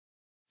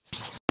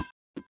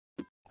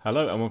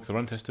Hello and welcome to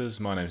Run Testers.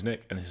 My name is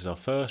Nick and this is our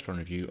first run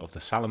review of the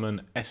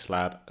Salomon S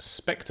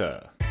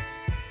Spectre.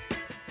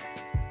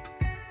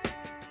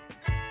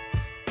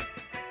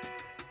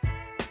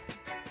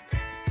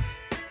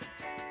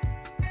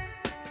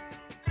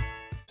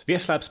 So the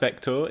S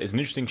Spectre is an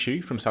interesting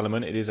shoe from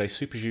Salomon. It is a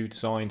super shoe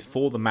designed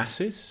for the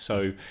masses.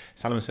 So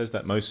Salomon says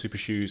that most super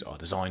shoes are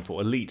designed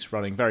for elites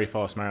running very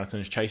fast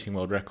marathons, chasing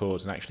world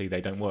records, and actually they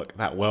don't work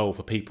that well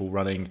for people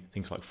running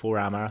things like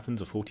 4-hour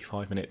marathons or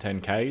 45-minute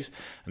 10Ks.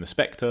 And the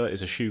Spectre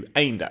is a shoe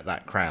aimed at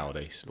that crowd.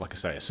 It's, like I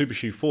say, a super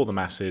shoe for the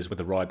masses with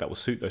a ride that will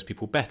suit those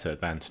people better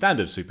than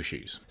standard super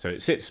shoes. So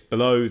it sits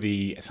below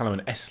the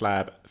Salomon S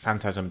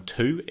Phantasm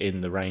 2 in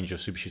the range of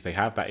super shoes they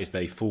have. That is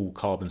the full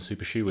carbon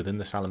super shoe within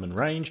the Salomon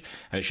range,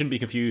 and it shouldn't be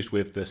confused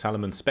with the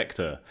Salomon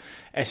Spectre.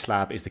 S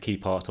is the key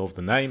part of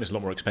the name. It's a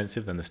lot more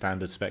expensive than the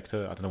standard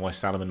Spectre. I don't know why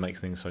Salomon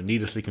makes things so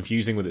needlessly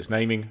confusing with its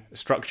naming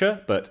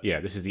structure, but yeah,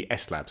 this is the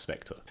S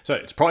Spectre. So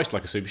it's priced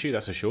like a super shoe,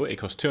 that's for sure. It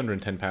costs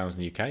 £210 in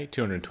the UK,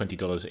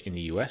 $220 in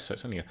the US, so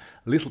it's only a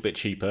little bit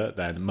cheaper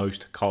than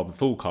most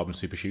full carbon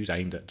super shoes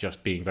aimed at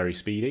just being very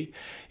speedy.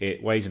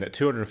 It weighs in at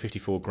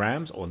 254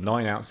 grams or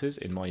 9 ounces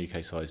in my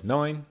UK size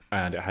 9,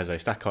 and it has a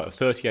stack height of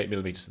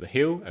 38mm at the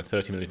heel and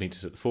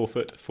 30mm at the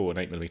forefoot for an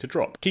 8mm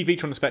drop. Key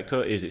feature on the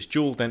Spectre is its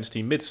dual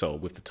density midsole,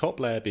 with the top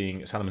layer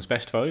being Salomon's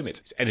best foam.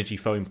 It's Energy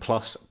Foam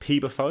Plus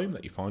PIBA foam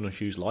that you find on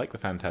shoes like the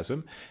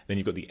Phantasm. Then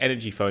you've got the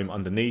Energy Foam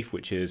underneath,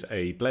 which is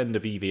a blend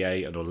of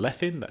EVA and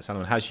olefin that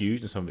Salomon has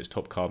used in some of its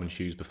top carbon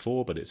shoes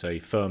before, but it's a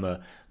firmer,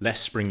 less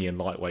springy and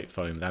lightweight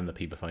foam than the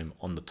PIBA foam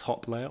on the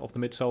top layer of the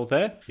midsole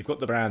there. You've got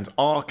the brand's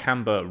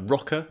R-Camber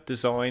rocker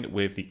design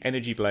with the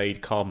Energy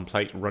Blade carbon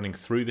plate running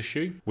through the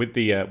shoe. With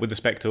the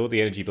Spectre,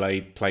 the Energy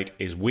Blade plate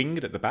is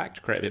winged at the back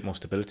to create a bit more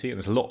stability, and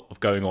there's a lot of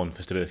going on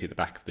for stability at the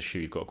back of the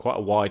shoe. You've got quite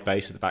a wide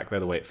base at the back there,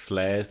 the way it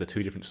flares, the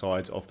two different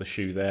sides of the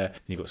shoe there.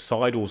 Then you've got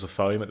sidewalls of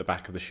foam at the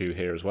back of the shoe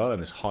here as well,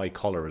 and this high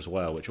collar as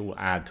well, which all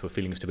add to a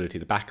feeling of stability at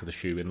the back of the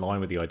shoe, in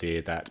line with the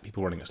idea that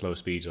people running at slower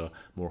speeds are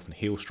more often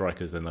heel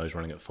strikers than those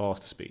running at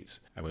faster speeds.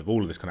 And with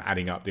all of this kind of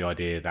adding up the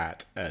idea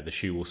that the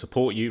shoe will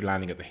support you,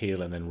 landing at the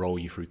heel and then roll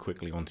you through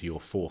quickly onto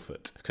your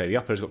forefoot. Okay, the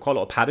upper has got quite a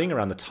lot of padding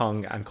around the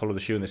tongue and collar of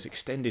the shoe, and this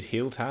extended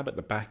heel tab at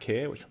the back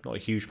here, which I'm not a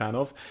huge fan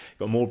of. You've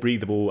got a more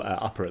breathable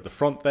upper at the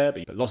front there,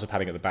 but lots of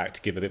padding at the back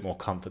to give a bit more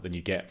comfort than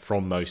you get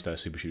from most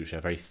super shoes, which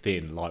are very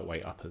thin,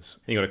 lightweight uppers.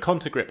 Then you've got a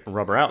Contour Grip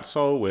rubber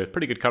outsole with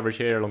pretty good coverage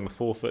here along the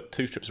forefoot,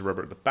 2 strips of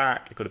rubber at the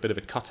back. You've got a bit of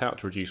a cutout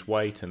to reduce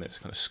weight, and it's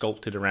kind of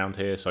sculpted around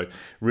here, so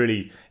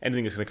really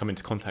anything that's going to come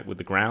into contact with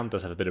the ground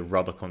does have a bit of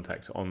rubber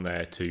contact on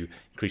there to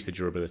increase the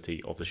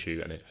durability of the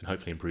shoe and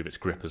hopefully improve its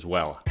grip as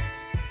well.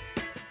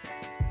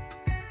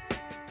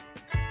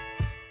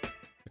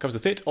 Comes the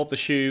fit of the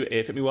shoe.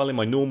 It fit me well in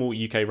my normal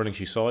UK running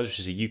shoe size, which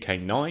is a UK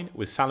 9.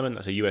 With Salomon,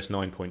 that's a US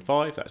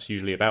 9.5. That's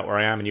usually about where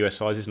I am in US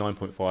sizes,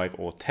 9.5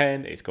 or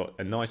 10. It's got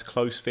a nice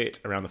close fit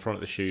around the front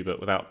of the shoe, but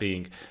without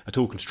being at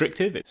all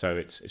constrictive. So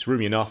it's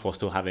roomy enough while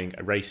still having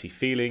a racy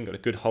feeling. Got a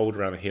good hold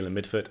around the heel and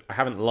midfoot. I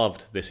haven't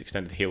loved this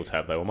extended heel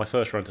tab though. On my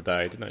first run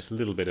today, I did notice a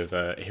little bit of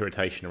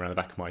irritation around the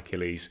back of my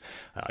Achilles.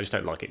 I just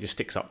don't like it. It just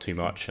sticks up too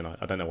much, and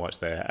I don't know why it's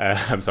there.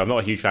 So I'm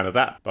not a huge fan of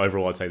that. But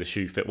overall, I'd say the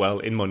shoe fit well.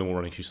 In my normal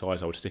running shoe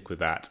size, I would stick with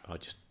that. I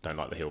just don't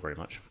like the heel very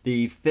much.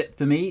 The fit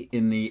for me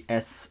in the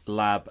S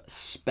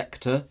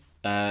Spectre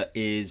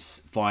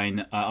is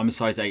fine. I'm a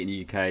size 8 in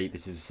the UK.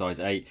 This is a size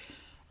 8.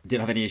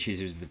 Didn't have any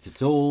issues with it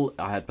at all.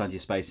 I had plenty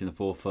of space in the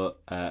forefoot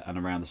and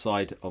around the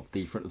side of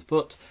the front of the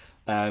foot.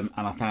 And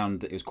I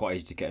found it was quite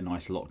easy to get a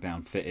nice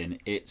lockdown fit in.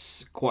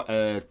 It's quite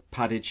a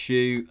padded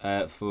shoe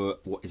for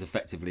what is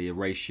effectively a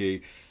race shoe.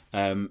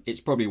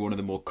 It's probably one of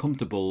the more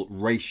comfortable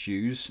race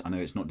shoes. I know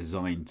it's not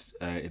designed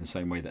in the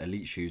same way that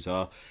elite shoes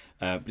are,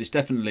 but it's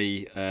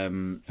definitely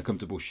a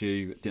comfortable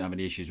shoe. Didn't have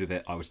any issues with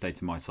it. I would stay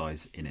to my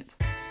size in it.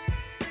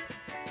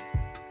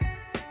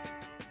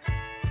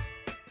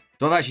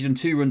 So I've actually done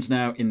 2 runs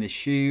now in this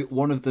shoe.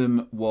 One of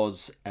them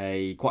was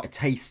quite a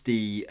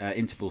tasty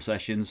interval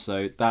session.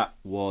 So that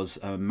was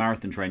a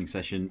marathon training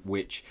session,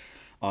 which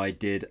I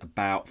did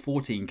about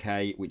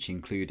 14K, which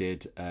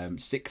included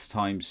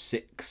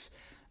 6x6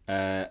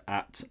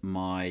 at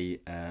my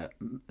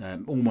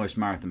almost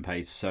marathon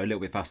pace, so a little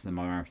bit faster than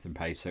my marathon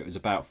pace. So it was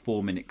about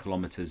 4-minute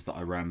kilometers that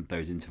I ran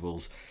those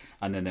intervals,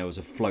 and then there was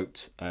a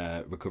float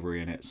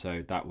recovery in it.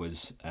 So that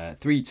was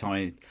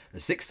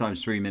 6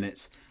 times 3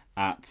 minutes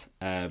at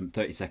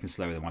 30 seconds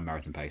slower than my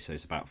marathon pace. So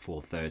it's about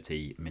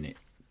 4:30-minute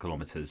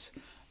kilometers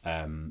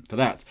for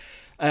that,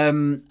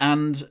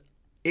 and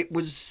it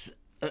was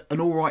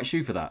an all right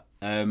shoe for that.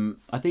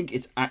 I think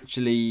it's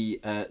actually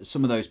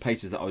some of those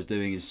paces that I was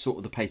doing is sort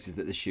of the paces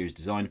that this shoe is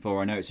designed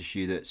for. I know it's a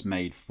shoe that's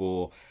made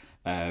for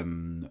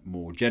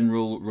more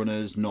general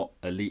runners, not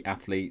elite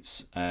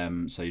athletes.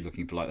 So you're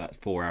looking for like that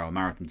 4-hour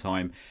marathon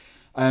time.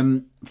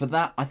 For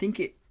that, I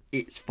think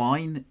it's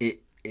fine.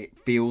 It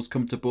feels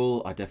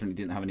comfortable. I definitely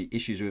didn't have any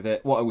issues with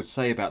it. What I would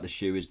say about the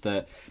shoe is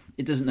that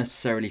it doesn't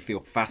necessarily feel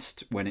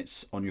fast when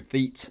it's on your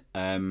feet.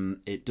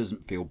 It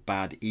doesn't feel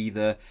bad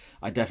either.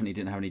 I definitely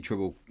didn't have any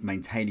trouble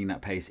maintaining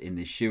that pace in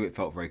this shoe. It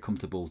felt very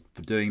comfortable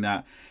for doing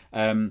that.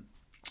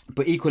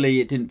 But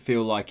equally, it didn't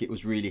feel like it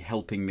was really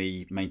helping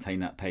me maintain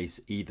that pace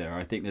either.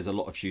 I think there's a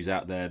lot of shoes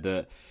out there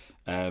that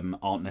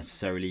aren't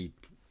necessarily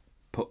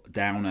put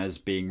down as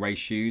being race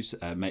shoes,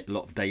 a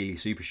lot of daily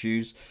super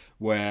shoes,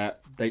 where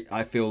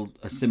I feel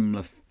a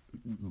similar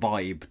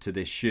vibe to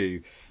this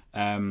shoe.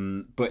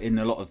 But in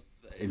a lot of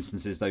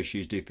instances, those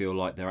shoes do feel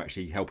like they're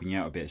actually helping you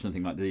out a bit.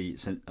 Something like the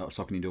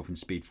Saucony Endorphin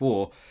Speed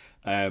 4,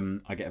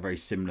 I get a very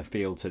similar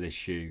feel to this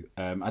shoe.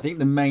 I think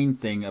the main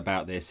thing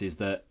about this is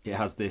that it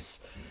has this,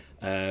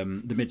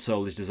 the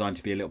midsole is designed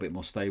to be a little bit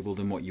more stable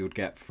than what you would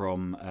get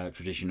from a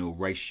traditional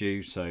race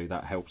shoe, so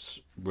that helps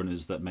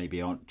runners that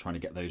maybe aren't trying to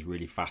get those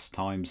really fast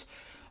times.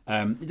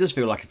 It does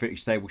feel like a pretty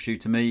stable shoe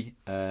to me,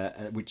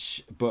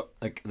 but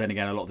then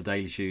again, a lot of the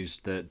daily shoes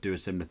that do a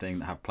similar thing,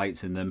 that have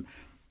plates in them,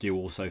 do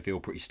also feel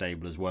pretty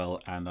stable as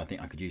well, and I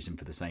think I could use them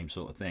for the same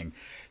sort of thing.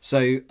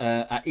 So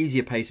at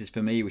easier paces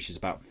for me, which is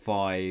about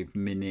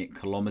 5-minute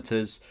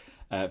kilometers,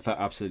 felt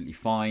absolutely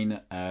fine.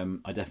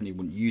 I definitely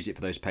wouldn't use it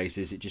for those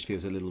paces. It just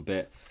feels a little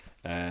bit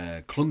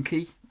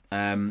clunky,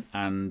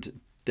 and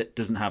it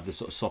doesn't have the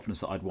sort of softness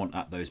that I'd want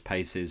at those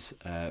paces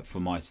for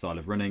my style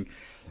of running.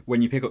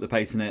 When you pick up the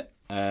pace in it,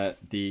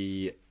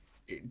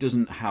 it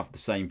doesn't have the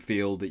same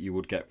feel that you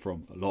would get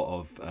from a lot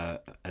of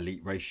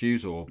elite race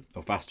shoes or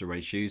faster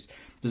race shoes.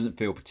 It doesn't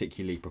feel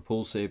particularly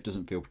propulsive,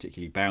 doesn't feel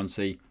particularly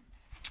bouncy.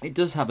 It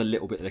does have a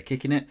little bit of a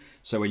kick in it,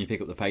 so when you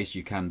pick up the pace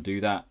you can do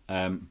that.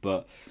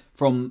 But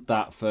from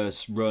that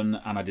first run,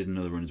 and I did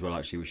another run as well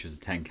actually, which was a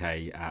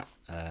 10k at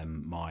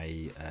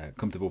my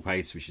comfortable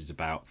pace, which is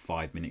about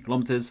 5-minute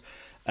kilometers.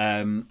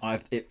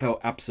 It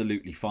felt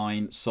absolutely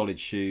fine, solid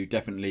shoe,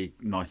 definitely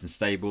nice and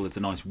stable. There's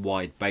a nice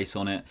wide base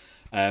on it.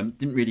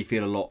 Didn't really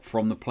feel a lot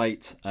from the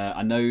plate.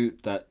 I know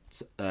that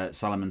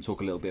Salomon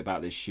talk a little bit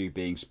about this shoe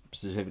being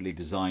specifically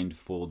designed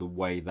for the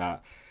way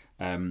that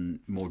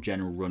more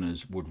general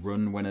runners would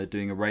run when they're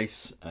doing a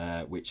race,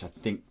 which I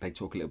think they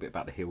talk a little bit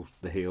about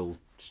the heel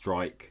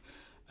strike.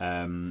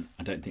 I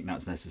don't think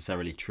that's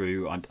necessarily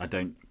true. I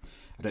don't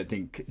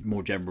think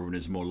more general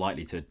runners are more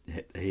likely to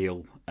hit the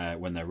heel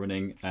when they're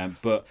running.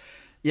 But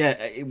yeah,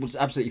 it was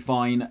absolutely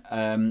fine.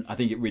 I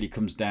think it really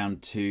comes down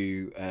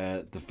to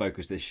the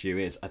focus this shoe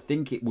is. I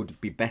think it would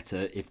be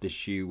better if the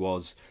shoe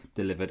was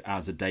delivered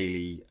as a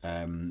daily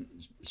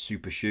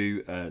super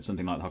shoe,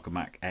 something like the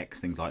Hoka X,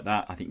 things like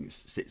that. I think it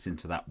sits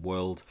into that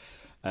world.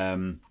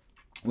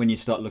 When you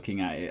start looking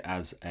at it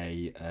as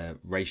a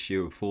race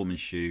shoe, a performance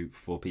shoe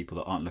for people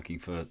that aren't looking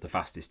for the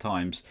fastest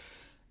times,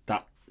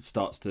 that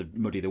starts to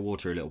muddy the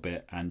water a little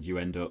bit, and you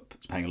end up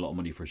paying a lot of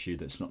money for a shoe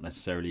that's not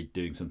necessarily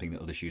doing something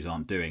that other shoes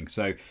aren't doing.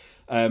 So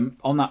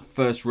on that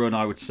first run,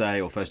 I would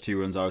say, or first 2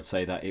 runs, I would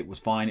say that it was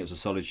fine. It was a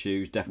solid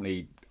shoe.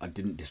 Definitely, I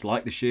didn't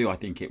dislike the shoe. I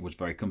think it was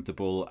very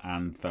comfortable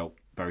and felt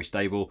very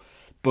stable,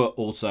 but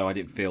also I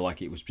didn't feel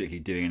like it was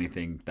particularly doing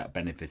anything that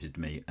benefited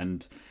me.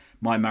 And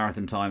my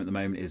marathon time at the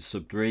moment is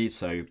sub 3,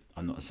 so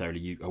I'm not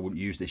necessarily, I wouldn't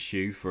use this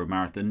shoe for a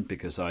marathon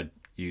because I'd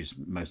use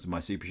most of my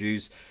super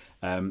shoes.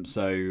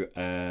 So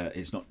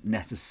it's not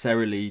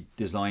necessarily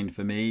designed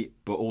for me,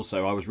 but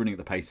also I was running at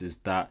the paces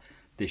that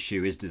this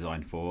shoe is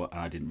designed for,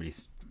 and I didn't really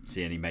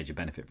see any major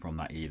benefit from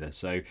that either.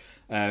 So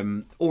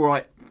all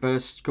right,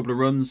 first couple of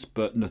runs,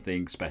 but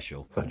nothing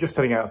special. So I'm just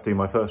heading out to do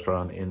my first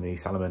run in the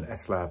Salomon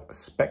S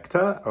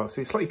Spectur. So it's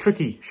a slightly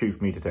tricky shoe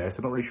for me to test.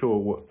 I'm not really sure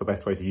what's the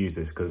best way to use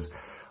this because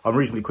I'm a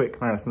reasonably quick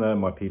marathoner.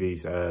 My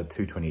PB's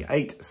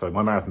 2:28, so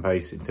my marathon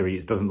pace, in theory,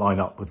 it doesn't line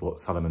up with what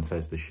Salomon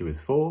says the shoe is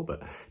for.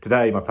 But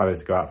today, my plan is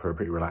to go out for a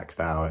pretty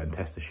relaxed hour and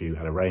test the shoe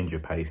at a range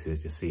of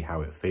paces, just see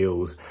how it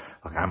feels.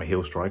 Like I'm a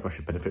heel striker, I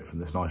should benefit from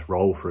this nice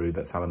roll through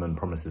that Salomon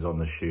promises on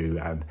the shoe.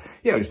 And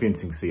yeah, it'll just be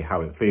interesting to see how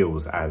it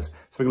feels as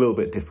something a little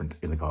bit different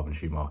in the carbon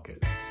shoe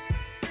market.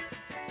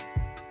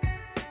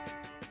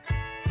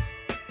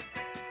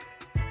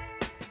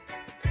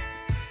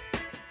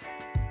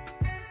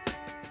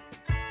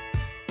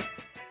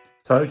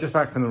 So just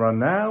back from the run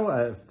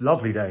now,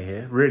 lovely day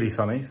here, really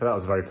sunny, so that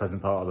was a very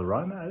pleasant part of the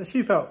run. The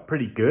shoe felt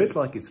pretty good,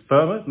 like it's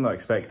firmer than I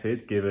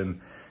expected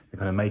given the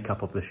kind of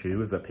makeup of the shoe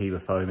with that Pima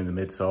foam in the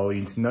midsole.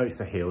 You can notice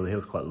the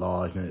heel's quite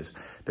large and it's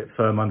a bit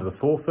firm under the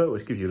forefoot,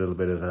 which gives you a little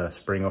bit of a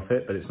spring off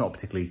it, but it's not a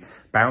particularly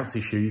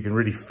bouncy shoe. You can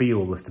really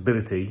feel the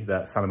stability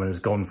that Salomon has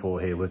gone for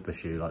here with the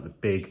shoe, like the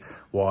big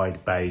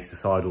wide base, the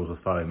sidewalls of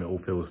foam. It all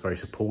feels very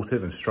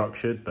supportive and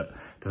structured, but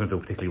doesn't feel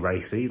particularly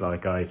racy.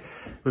 Like I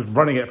was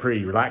running at a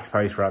pretty relaxed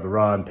pace throughout the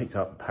run, picked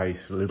up the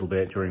pace a little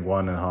bit during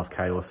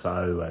 1.5k or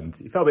so, and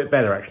it felt a bit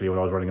better actually when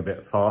I was running a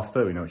bit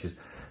faster, which is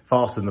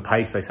faster than the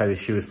pace they say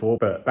this shoe is for,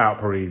 but about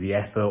probably the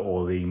effort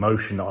or the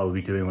motion that I would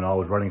be doing when I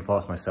was running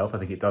fast myself. I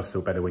think it does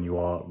feel better when you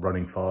are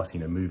running fast,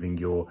 moving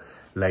your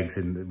legs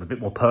in with a bit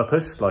more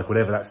purpose, like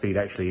whatever that speed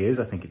actually is.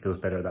 I think it feels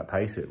better at that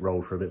pace. It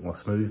rolled for a bit more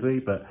smoothly,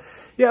 but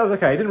yeah, it was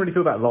okay. I didn't really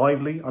feel that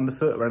lively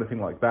underfoot or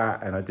anything like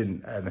that, and I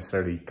didn't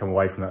necessarily come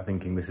away from that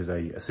thinking this is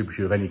a super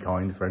shoe of any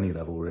kind for any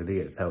level, really.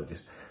 It felt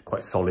just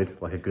quite solid,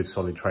 like a good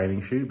solid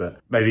training shoe, but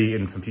maybe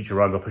in some future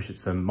runs I'll push it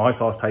to my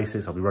fast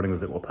paces. I'll be running with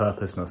a bit more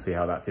purpose and I'll see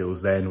how that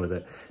feels then with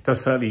it. It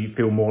does certainly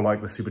feel more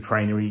like the super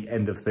trainery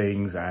end of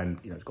things,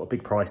 and it's got a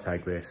big price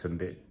tag this,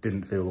 and it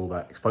didn't feel all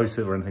that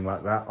explosive or anything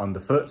like that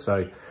underfoot. So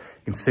you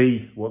can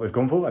see what they've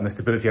gone for, and the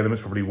stability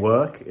elements probably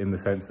work in the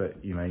sense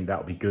that that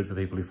would be good for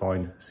people who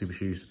find super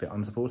shoes a bit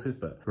unsupportive,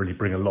 but really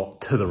bring a lot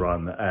to the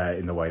run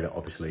in the way that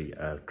obviously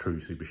true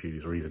super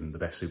shoes or even the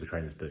best super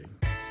trainers do.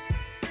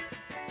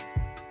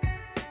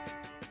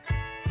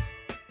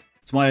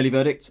 So my early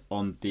verdict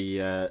on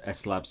the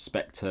S Lab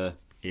Spectre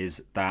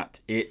is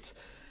that it's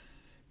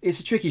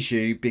a tricky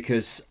shoe,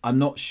 because I'm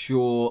not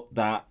sure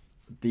that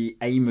the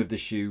aim of the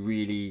shoe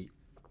really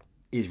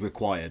is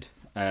required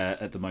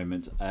at the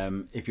moment.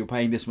 If you're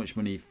paying this much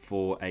money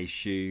for a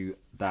shoe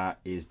that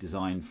is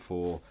designed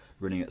for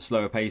running at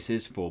slower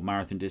paces, for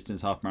marathon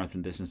distance, half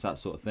marathon distance, that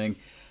sort of thing,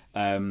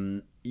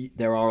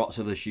 there are lots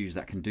of other shoes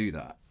that can do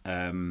that,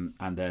 and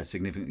they're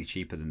significantly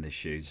cheaper than this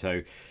shoe.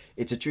 So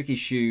it's a tricky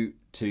shoe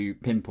to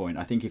pinpoint.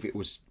 I think if it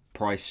was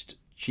priced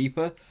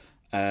cheaper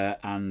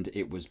and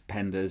it was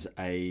penned as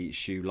a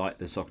shoe like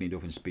the Saucony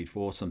Endorphin Speed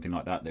 4, something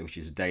like that, which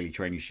is a daily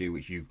training shoe,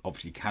 which you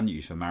obviously can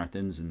use for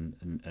marathons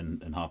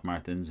and half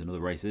marathons and other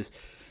races,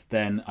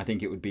 then I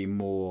think it would be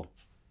more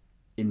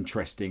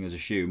interesting as a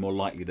shoe, more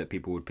likely that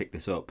people would pick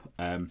this up.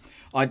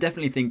 I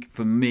definitely think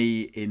for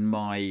me, in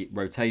my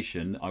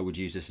rotation, I would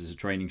use this as a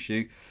training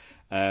shoe.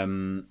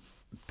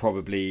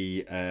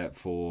 Probably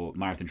for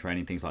marathon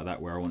training, things like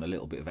that, where I want a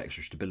little bit of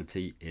extra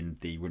stability in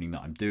the running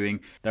that I'm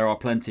doing. There are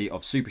plenty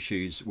of super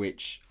shoes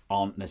which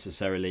aren't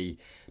necessarily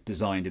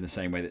designed in the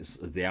same way as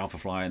the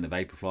Alphafly and the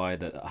Vaporfly,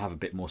 that have a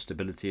bit more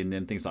stability in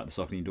them. Things like the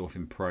Saucony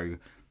Endorphin Pro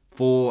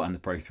 4 and the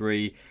Pro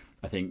 3.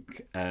 I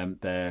think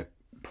they're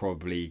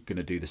probably going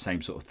to do the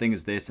same sort of thing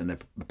as this, and they're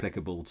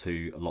applicable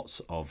to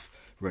lots of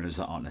runners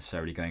that aren't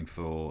necessarily going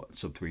for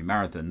sub-3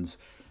 marathons.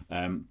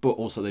 But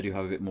also they do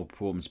have a bit more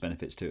performance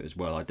benefits to it as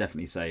well. I'd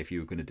definitely say if you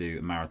were going to do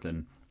a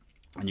marathon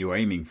and you were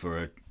aiming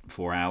for a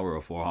 4-hour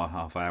or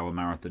 4.5 hour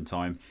marathon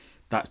time,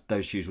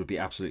 those shoes would be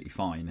absolutely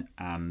fine.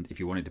 And if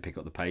you wanted to pick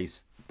up the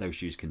pace, those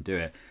shoes can do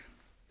it.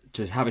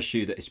 To have a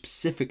shoe that is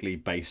specifically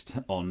based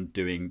on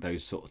doing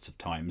those sorts of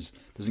times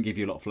doesn't give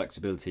you a lot of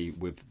flexibility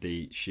with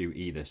the shoe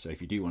either. So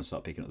if you do want to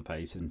start picking up the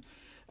pace and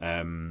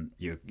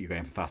you're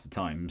going for faster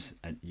times,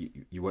 and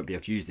you won't be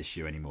able to use this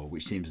shoe anymore,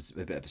 which seems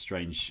a bit of a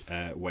strange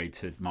way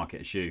to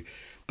market a shoe.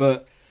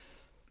 But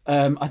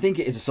I think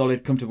it is a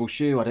solid, comfortable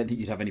shoe. I don't think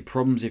you'd have any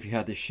problems if you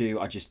had this shoe.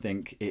 I just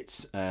think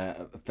it's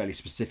a fairly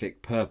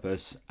specific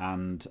purpose,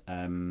 and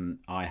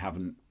I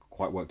haven't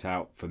quite worked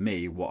out for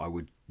me what I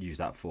would use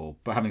that for.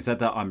 But having said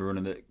that, I'm a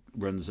runner that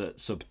runs at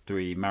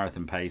sub-3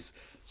 marathon pace,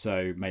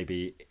 so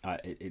maybe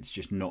it's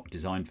just not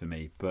designed for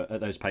me. But at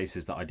those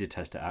paces that I did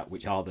test it at,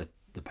 which are the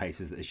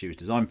paces that the shoe is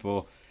designed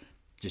for,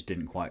 just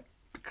didn't quite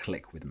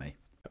click with me.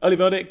 Early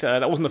verdict,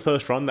 that wasn't the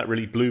first run that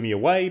really blew me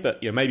away,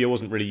 but maybe I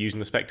wasn't really using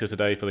the Spectre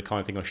today for the kind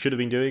of thing I should have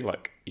been doing.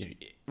 Like,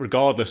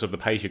 regardless of the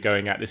pace you're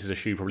going at, this is a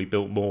shoe probably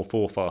built more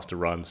for faster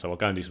runs, so I'll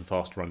go and do some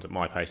faster runs at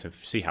my pace and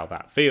see how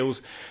that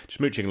feels. Just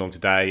mooching along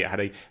today, it had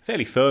a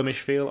fairly firmish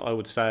feel, I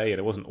would say, and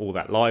it wasn't all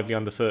that lively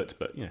underfoot,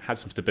 but had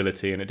some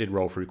stability, and it did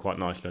roll through quite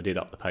nicely. I did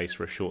up the pace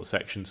for a short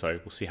section, so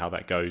we'll see how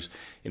that goes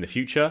in the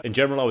future. In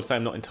general, I would say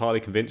I'm not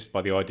entirely convinced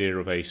by the idea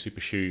of a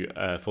super shoe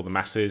for the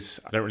masses.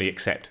 I don't really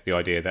accept the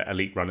idea that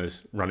elite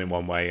runners run in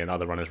one way and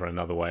other runners run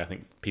another way. I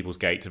think people's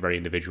gaits are very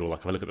individual. Like,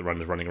 if I look at the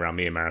runners running around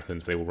me in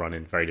marathons, they all run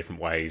in very different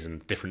ways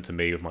and different to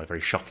me with my very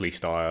shuffly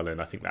style,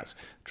 and I think that's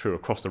true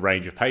across the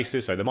range of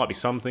paces. So there might be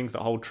some things that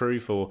hold true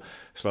for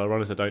slower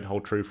runners that don't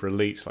hold true for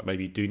elites, like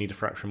maybe you do need a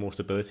fraction more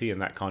stability and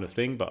that kind of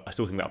thing, but I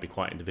still think that'll be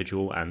quite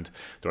individual, and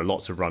there are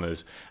lots of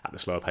runners at the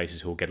slower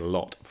paces who will get a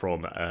lot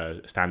from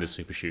standard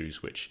super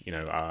shoes, which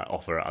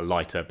offer a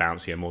lighter,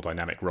 bouncier, more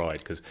dynamic ride,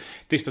 because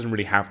this doesn't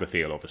really have the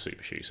feel of a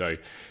super shoe. So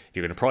if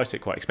you're going to price it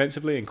quite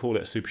expensively and call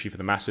it a super shoe for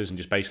the masses and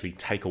just basically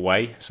take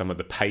away some of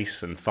the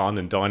pace and fun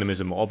and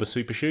dynamism of a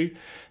super shoe,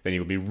 then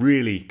you'll be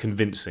really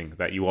convincing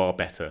that you are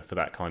better for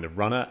that kind of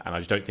runner. And I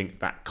just don't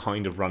think that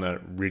kind of runner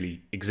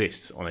really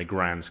exists on a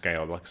grand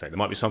scale. Like I say, there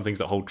might be some things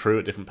that hold true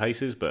at different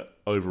paces, but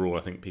overall,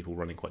 I think people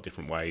run in quite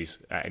different ways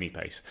at any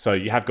pace. So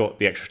you have got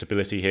the extra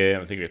stability here. I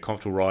think it'll be a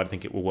comfortable ride. I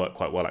think it will work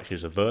quite well actually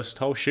as a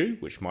versatile shoe,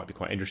 which might be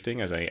quite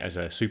interesting as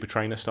a super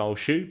trainer style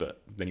shoe,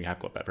 but then you have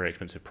got that very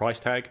expensive price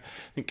tag.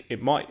 I think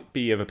it might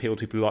be of appeal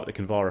to people who like the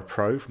Kinvara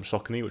Pro from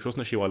Saucony, which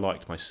wasn't a shoe I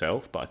liked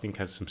myself, but I think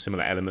has some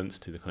similar elements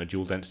to the kind of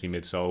dual density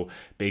midsole,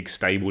 big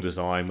stable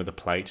design with a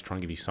plate to try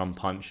and give you some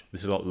punch.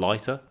 This is a lot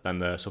lighter than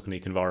the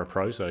Saucony Kinvara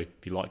Pro, so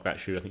if you like that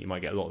shoe, I think you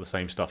might get a lot of the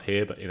same stuff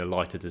here, but in a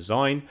lighter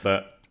design.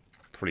 But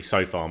probably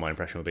so far my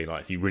impression would be, like,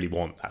 if you really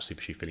want that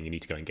super shoe feeling, you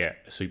need to go and get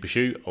a super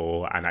shoe,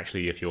 and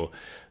actually if you're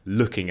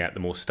looking at the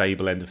more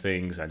stable end of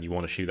things and you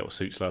want a shoe that will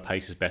suit slower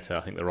paces better, I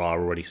think there are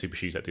already super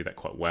shoes that do that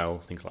quite well,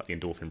 things like the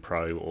Endorphin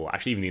Pro, or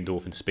actually even the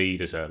Endorphin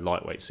Speed as a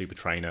lightweight super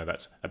trainer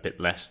that's a bit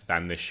less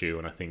than this shoe,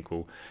 and I think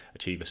will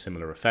achieve a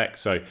similar effect.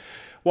 So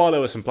while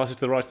there were some pluses to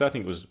the ride today, I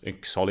think it was a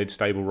solid,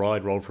 stable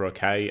ride, rolled for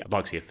okay. I'd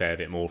like to see a fair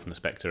bit more from the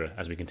Spectre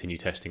as we continue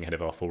testing ahead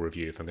of our full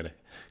review, if I'm going to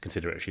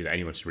consider actually that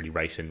anyone should really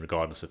race in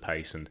regardless of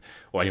pace,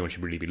 or anyone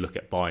should really be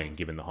looking at buying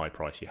given the high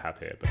price you have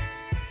here. But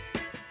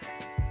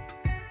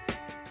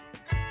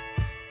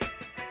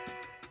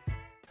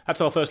that's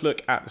our first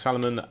look at the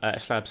Salomon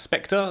S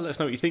Spectre. Let us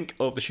know what you think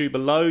of the shoe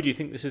below. Do you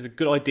think this is a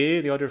good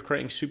idea, the idea of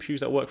creating super shoes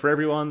that work for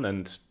everyone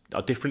and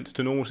are different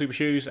to normal super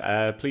shoes?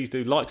 Please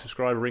do like,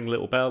 subscribe, ring the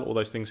little bell. All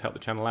those things help the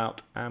channel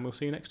out, and we'll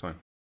see you next time.